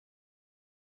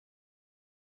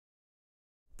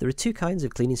There are two kinds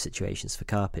of cleaning situations for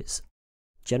carpets: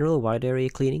 general wide area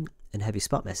cleaning and heavy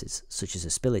spot messes, such as a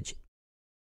spillage.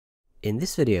 In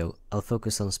this video, I'll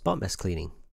focus on spot mess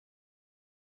cleaning.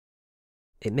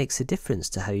 It makes a difference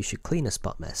to how you should clean a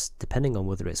spot mess, depending on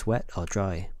whether it's wet or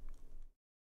dry.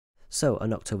 So, a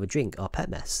knocked over drink or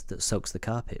pet mess that soaks the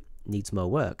carpet needs more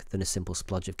work than a simple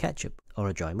splodge of ketchup or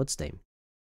a dry mud stain.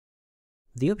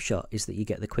 The upshot is that you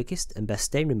get the quickest and best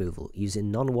stain removal using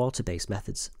non-water based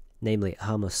methods, namely a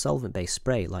harmless solvent based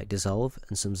spray like Dyzolv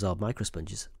and some Zorb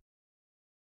microsponges.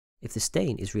 If the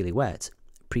stain is really wet,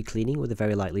 pre-cleaning with a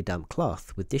very lightly damp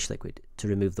cloth with dish liquid to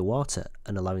remove the water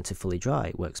and allowing to fully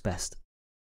dry works best.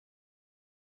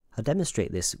 I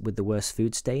demonstrate this with the worst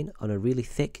food stain on a really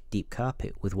thick, deep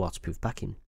carpet with waterproof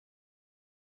backing.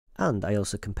 And I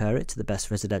also compare it to the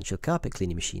best residential carpet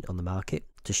cleaning machine on the market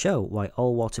to show why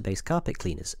all water-based carpet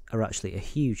cleaners are actually a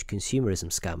huge consumerism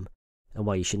scam and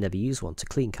why you should never use one to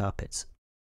clean carpets.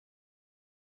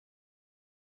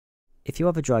 If you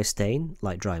have a dry stain,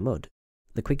 like dry mud,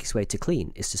 the quickest way to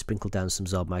clean is to sprinkle down some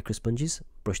Zorb microsponges,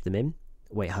 brush them in,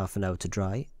 wait half an hour to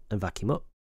dry, and vacuum up.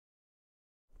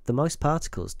 The moist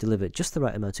particles deliver just the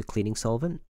right amount of cleaning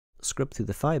solvent, scrub through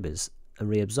the fibres,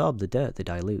 and reabsorb the dirt they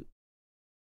dilute.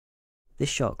 This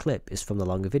short clip is from the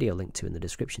longer video linked to in the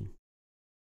description.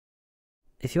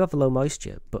 If you have a low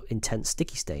moisture but intense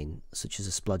sticky stain, such as a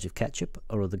splodge of ketchup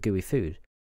or other gooey food,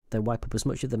 then wipe up as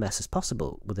much of the mess as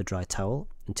possible with a dry towel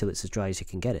until it's as dry as you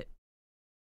can get it.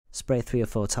 Spray 3 or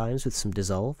 4 times with some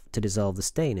Dyzolv to dissolve the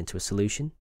stain into a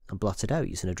solution and blot it out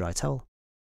using a dry towel.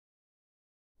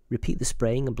 Repeat the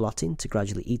spraying and blotting to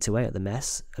gradually eat away at the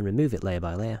mess and remove it layer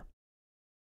by layer.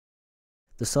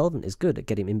 The solvent is good at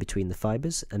getting in between the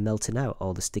fibres and melting out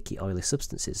all the sticky oily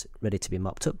substances ready to be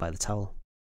mopped up by the towel.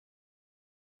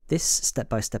 This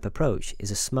step-by-step approach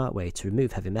is a smart way to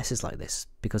remove heavy messes like this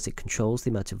because it controls the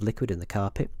amount of liquid in the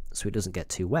carpet so it doesn't get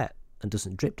too wet and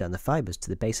doesn't drip down the fibres to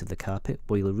the base of the carpet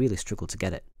where you'll really struggle to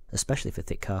get it, especially for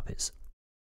thick carpets.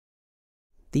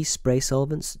 These spray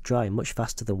solvents dry much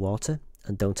faster than water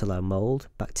and don't allow mould,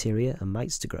 bacteria and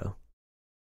mites to grow.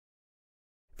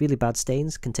 Really bad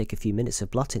stains can take a few minutes of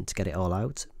blotting to get it all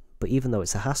out, but even though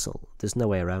it's a hassle, there's no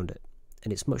way around it,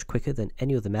 and it's much quicker than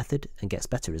any other method and gets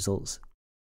better results.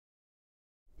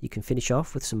 You can finish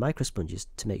off with some microsponges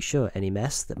to make sure any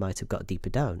mess that might have got deeper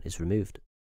down is removed.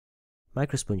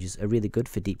 Microsponges are really good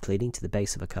for deep cleaning to the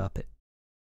base of a carpet.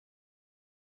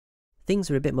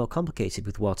 Things are a bit more complicated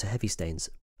with water-heavy stains,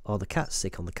 or the cat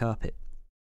sick on the carpet.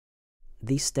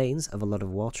 These stains have a lot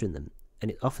of water in them, and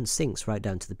it often sinks right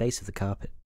down to the base of the carpet.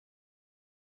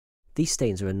 These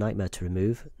stains are a nightmare to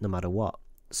remove, no matter what,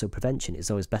 so prevention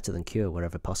is always better than cure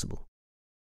wherever possible.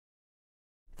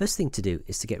 First thing to do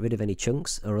is to get rid of any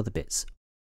chunks or other bits.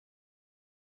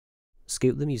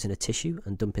 Scoop them using a tissue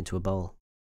and dump into a bowl.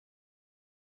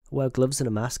 Wear gloves and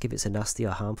a mask if it's a nasty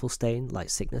or harmful stain,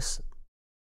 like sickness.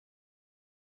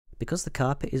 Because the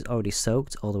carpet is already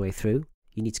soaked all the way through,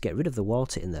 you need to get rid of the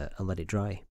water in there and let it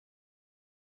dry.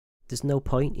 There's no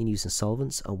point in using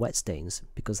solvents on wet stains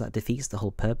because that defeats the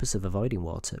whole purpose of avoiding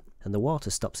water, and the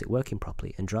water stops it working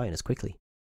properly and drying as quickly.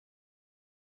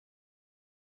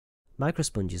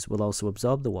 Microsponges will also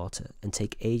absorb the water and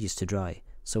take ages to dry,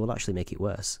 so will actually make it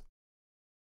worse.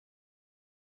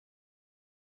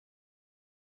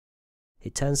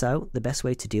 It turns out the best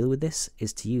way to deal with this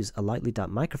is to use a lightly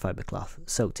damp microfiber cloth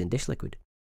soaked in dish liquid.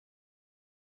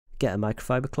 Get a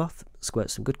microfiber cloth, squirt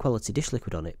some good quality dish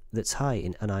liquid on it that's high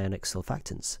in anionic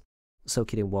surfactants,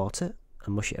 soak it in water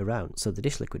and mush it around so the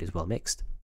dish liquid is well mixed.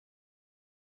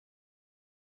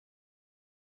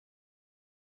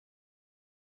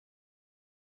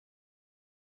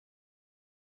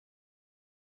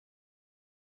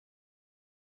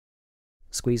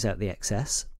 Squeeze out the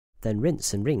excess, then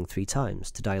rinse and wring 3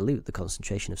 times to dilute the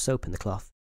concentration of soap in the cloth.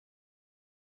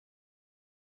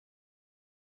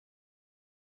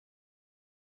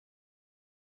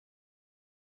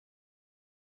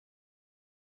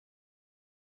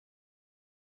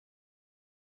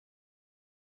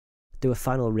 Do a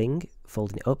final wring,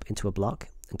 folding it up into a block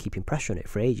and keeping pressure on it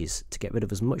for ages to get rid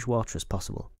of as much water as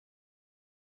possible.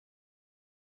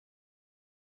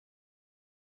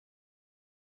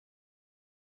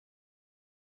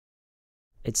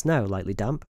 It's now lightly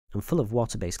damp and full of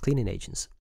water-based cleaning agents.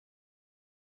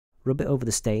 Rub it over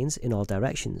the stains in all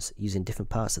directions using different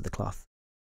parts of the cloth.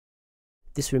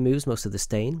 This removes most of the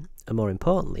stain and, more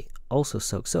importantly, also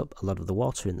soaks up a lot of the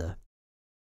water in there.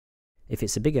 If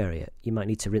it's a big area, you might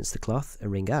need to rinse the cloth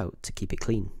and wring out to keep it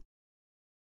clean.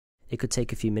 It could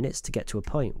take a few minutes to get to a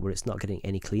point where it's not getting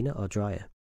any cleaner or drier.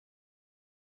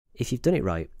 If you've done it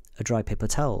right, a dry paper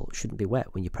towel shouldn't be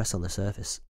wet when you press on the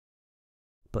surface.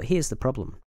 But here's the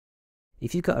problem.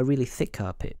 If you've got a really thick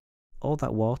carpet, all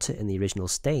that water in the original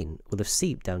stain will have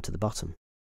seeped down to the bottom.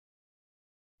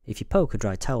 If you poke a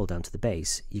dry towel down to the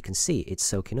base, you can see it's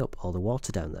soaking up all the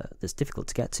water down there that's difficult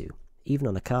to get to, even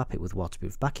on a carpet with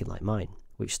waterproof backing like mine,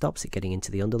 which stops it getting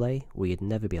into the underlay where you'd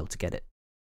never be able to get it.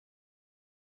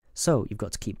 So you've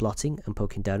got to keep blotting and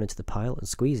poking down into the pile and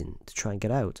squeezing to try and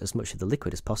get out as much of the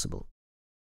liquid as possible.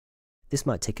 This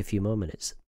might take a few more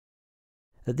minutes.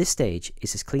 At this stage,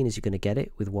 it's as clean as you're going to get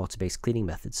it with water-based cleaning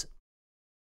methods.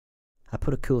 I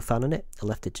put a cool fan on it and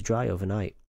left it to dry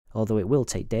overnight, although it will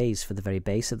take days for the very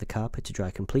base of the carpet to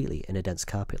dry completely in a dense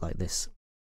carpet like this.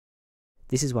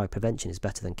 This is why prevention is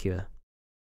better than cure.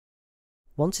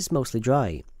 Once it's mostly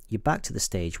dry, you're back to the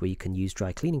stage where you can use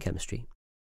dry cleaning chemistry.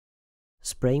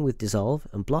 Spraying with Dyzolv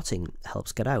and blotting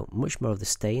helps get out much more of the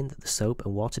stain that the soap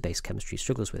and water-based chemistry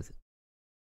struggles with.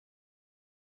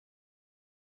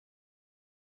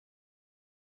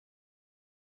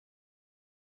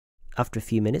 After a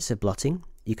few minutes of blotting,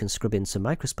 you can scrub in some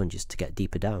microsponges to get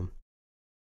deeper down.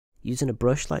 Using a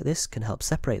brush like this can help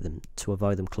separate them to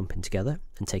avoid them clumping together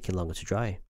and taking longer to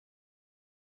dry.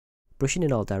 Brushing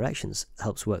in all directions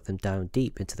helps work them down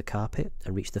deep into the carpet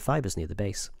and reach the fibres near the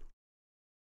base.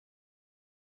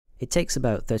 It takes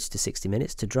about 30 to 60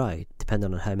 minutes to dry,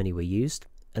 depending on how many were used,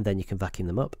 and then you can vacuum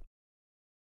them up.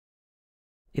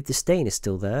 If the stain is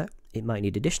still there, it might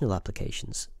need additional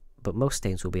applications, but most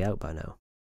stains will be out by now.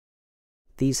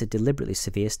 These are deliberately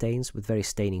severe stains with very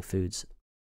staining foods.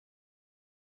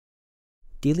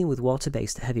 Dealing with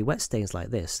water-based heavy wet stains like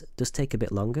this does take a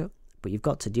bit longer, but you've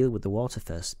got to deal with the water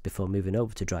first before moving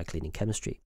over to dry cleaning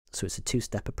chemistry, so it's a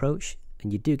two-step approach,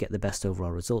 and you do get the best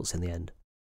overall results in the end.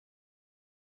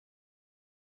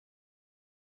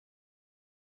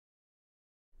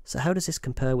 So how does this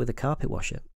compare with a carpet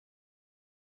washer?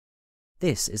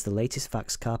 This is the latest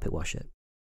Vax carpet washer.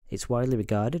 It's widely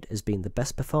regarded as being the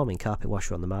best performing carpet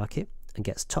washer on the market and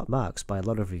gets top marks by a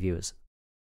lot of reviewers.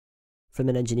 From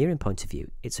an engineering point of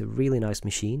view, it's a really nice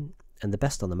machine and the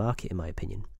best on the market in my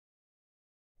opinion.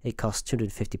 It costs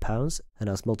 £250 and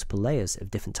has multiple layers of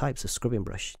different types of scrubbing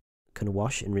brush, can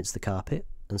wash and rinse the carpet,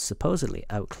 and supposedly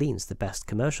out-cleans the best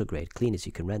commercial grade cleaners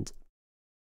you can rent.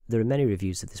 There are many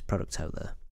reviews of this product out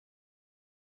there.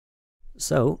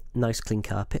 So, nice clean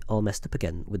carpet all messed up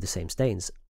again with the same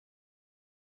stains.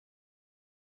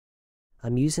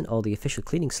 I'm using all the official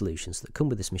cleaning solutions that come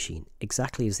with this machine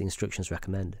exactly as the instructions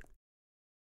recommend.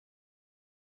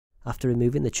 After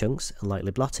removing the chunks and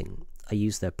lightly blotting, I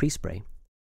use their pre-spray.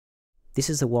 This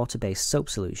is a water-based soap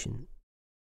solution.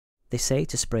 They say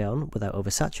to spray on without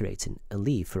oversaturating and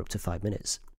leave for up to 5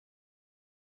 minutes.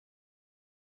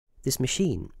 This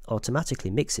machine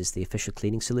automatically mixes the official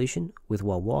cleaning solution with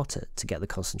warm water to get the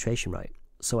concentration right,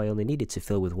 so I only needed to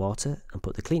fill with water and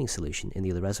put the cleaning solution in the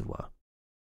other reservoir.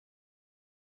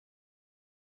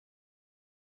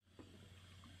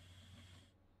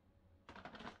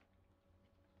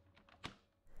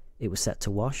 It was set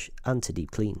to wash and to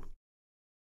deep clean.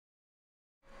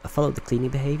 I followed the cleaning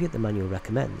behaviour the manual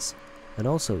recommends, and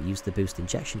also used the boost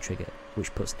injection trigger,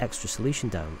 which puts extra solution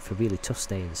down for really tough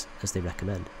stains, as they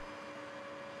recommend.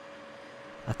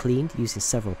 I cleaned using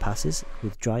several passes,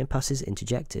 with drying passes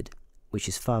interjected, which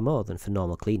is far more than for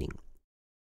normal cleaning.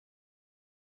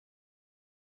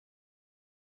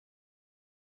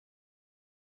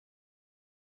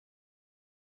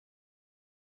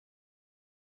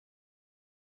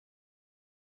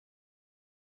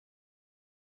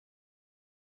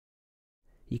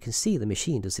 You can see the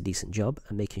machine does a decent job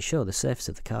at making sure the surface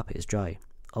of the carpet is dry,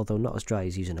 although not as dry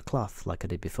as using a cloth like I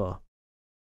did before.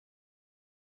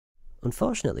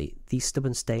 Unfortunately, these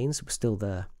stubborn stains were still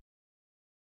there.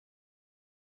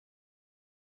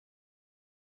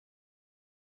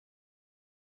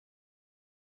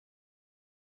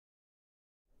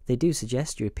 They do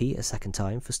suggest you repeat a second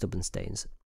time for stubborn stains.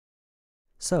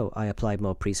 So I applied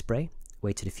more pre-spray,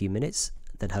 waited a few minutes,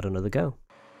 then had another go,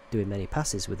 doing many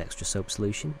passes with extra soap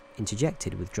solution,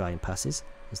 interjected with drying passes,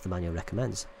 as the manual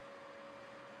recommends.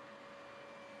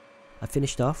 I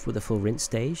finished off with a full rinse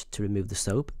stage to remove the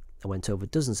soap, and went over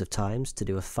dozens of times to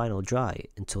do a final dry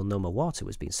until no more water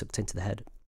was being sucked into the head.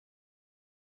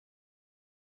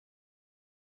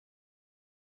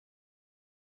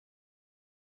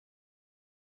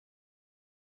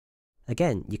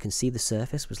 Again, you can see the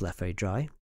surface was left very dry,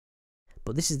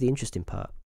 but this is the interesting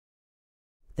part.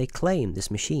 They claim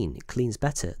this machine cleans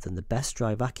better than the best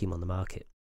dry vacuum on the market,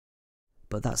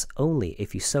 but that's only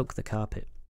if you soak the carpet.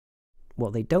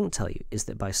 What they don't tell you is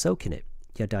that by soaking it,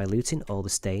 you're diluting all the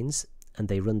stains and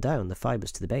they run down the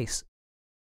fibres to the base.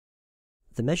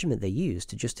 The measurement they use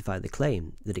to justify the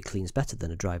claim that it cleans better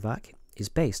than a dry vac is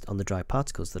based on the dry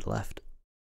particles that are left.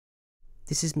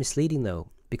 This is misleading though,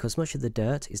 because much of the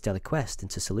dirt is deliquesced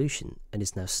into solution and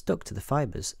is now stuck to the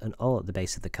fibres and all at the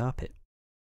base of the carpet.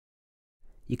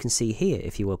 You can see here,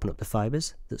 if you open up the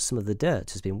fibres, that some of the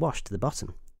dirt has been washed to the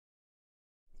bottom.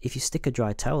 If you stick a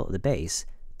dry towel at the base,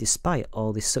 despite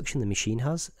all this suction the machine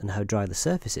has and how dry the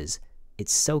surface is,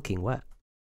 it's soaking wet.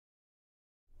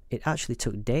 It actually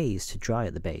took days to dry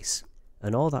at the base,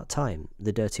 and all that time,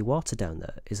 the dirty water down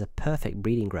there is a perfect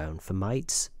breeding ground for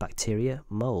mites, bacteria,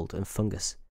 mould and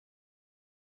fungus.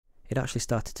 It actually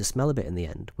started to smell a bit in the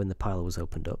end when the pile was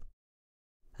opened up,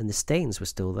 and the stains were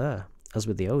still there, as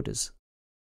with the odours.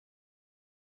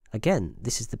 Again,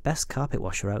 this is the best carpet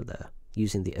washer out there,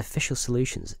 using the official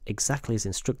solutions exactly as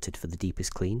instructed for the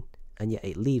deepest clean, and yet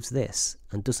it leaves this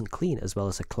and doesn't clean as well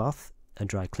as a cloth and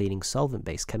dry cleaning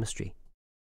solvent-based chemistry.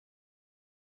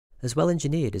 As well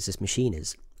engineered as this machine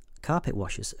is, carpet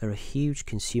washers are a huge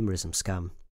consumerism scam.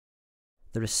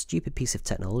 They're a stupid piece of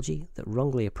technology that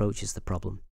wrongly approaches the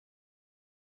problem.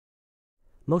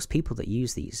 Most people that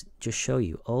use these just show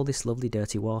you all this lovely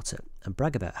dirty water and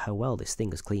brag about how well this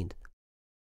thing is cleaned.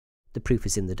 The proof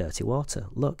is in the dirty water,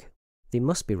 look, they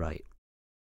must be right.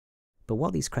 But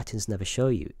what these cretins never show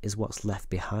you is what's left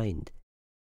behind.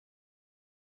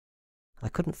 I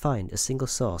couldn't find a single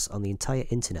source on the entire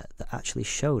internet that actually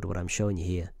showed what I'm showing you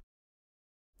here.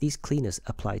 These cleaners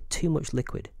apply too much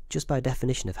liquid just by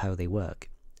definition of how they work,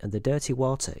 and the dirty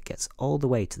water gets all the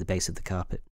way to the base of the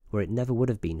carpet, where it never would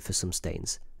have been for some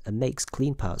stains, and makes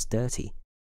clean parts dirty.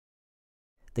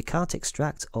 They can't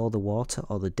extract all the water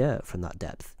or the dirt from that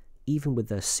depth, even with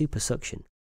their super suction,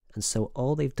 and so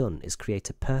all they've done is create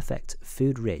a perfect,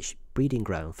 food-rich breeding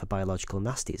ground for biological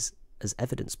nasties, as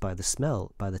evidenced by the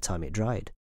smell by the time it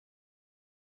dried.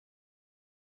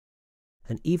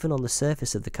 And even on the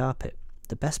surface of the carpet,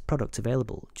 the best product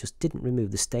available just didn't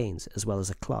remove the stains as well as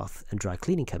a cloth and dry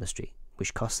cleaning chemistry,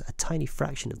 which costs a tiny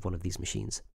fraction of one of these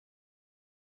machines.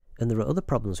 And there are other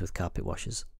problems with carpet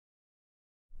washers.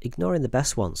 Ignoring the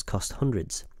best ones cost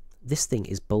hundreds. This thing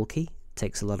is bulky,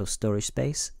 takes a lot of storage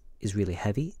space, is really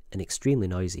heavy and extremely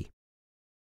noisy.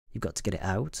 You've got to get it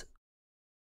out,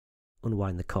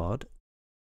 unwind the cord,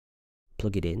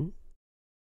 plug it in,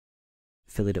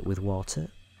 fill it up with water,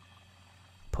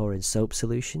 pour in soap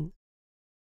solution,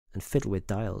 and fiddle with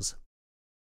dials.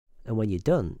 And when you're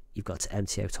done, you've got to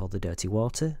empty out all the dirty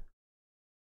water,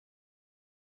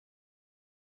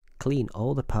 clean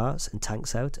all the parts and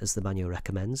tanks out as the manual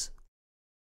recommends,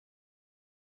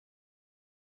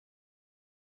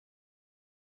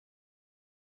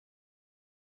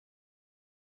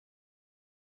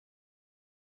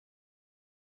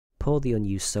 pour the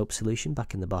unused soap solution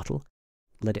back in the bottle,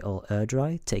 let it all air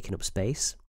dry, taking up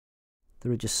space.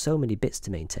 There are just so many bits to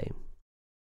maintain.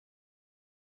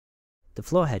 The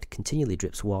floor head continually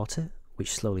drips water,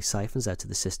 which slowly siphons out of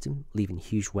the system, leaving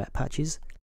huge wet patches.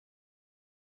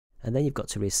 And then you've got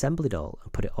to reassemble it all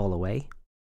and put it all away.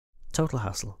 Total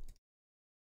hassle.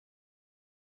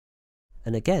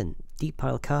 And again, deep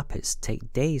pile carpets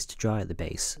take days to dry at the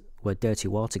base, where dirty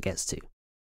water gets to.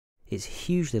 It's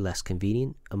hugely less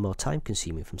convenient and more time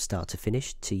consuming from start to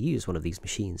finish to use one of these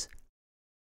machines.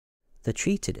 They're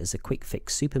treated as a quick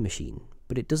fix super machine,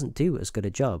 but it doesn't do as good a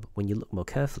job when you look more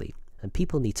carefully, and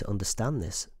people need to understand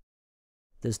this.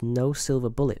 There's no silver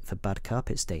bullet for bad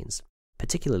carpet stains,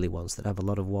 particularly ones that have a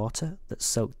lot of water that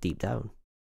soak deep down.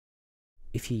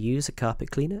 If you use a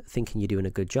carpet cleaner thinking you're doing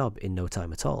a good job in no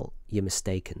time at all, you're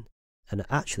mistaken, and are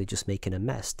actually just making a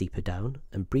mess deeper down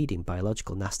and breeding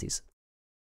biological nasties.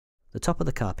 The top of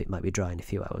the carpet might be dry in a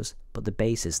few hours, but the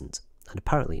base isn't, and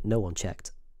apparently no one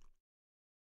checked.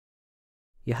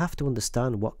 You have to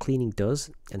understand what cleaning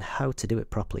does and how to do it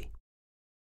properly.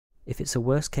 If it's a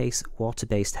worst case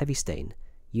water-based heavy stain,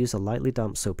 use a lightly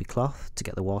damp soapy cloth to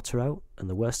get the water out and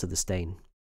the worst of the stain.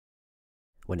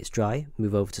 When it's dry,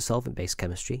 move over to solvent-based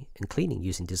chemistry and cleaning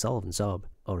using Dyzolv and Zorb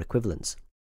or equivalents.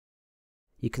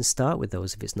 You can start with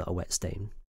those if it's not a wet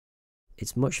stain.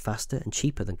 It's much faster and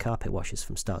cheaper than carpet washers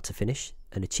from start to finish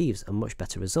and achieves a much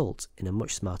better result in a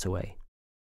much smarter way.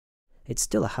 It's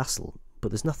still a hassle, but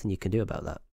there's nothing you can do about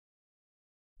that.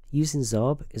 Using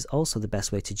Zorb is also the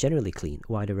best way to generally clean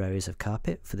wider areas of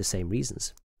carpet for the same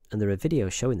reasons, and there are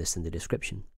videos showing this in the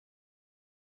description.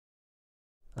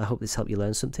 I hope this helped you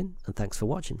learn something, and thanks for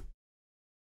watching.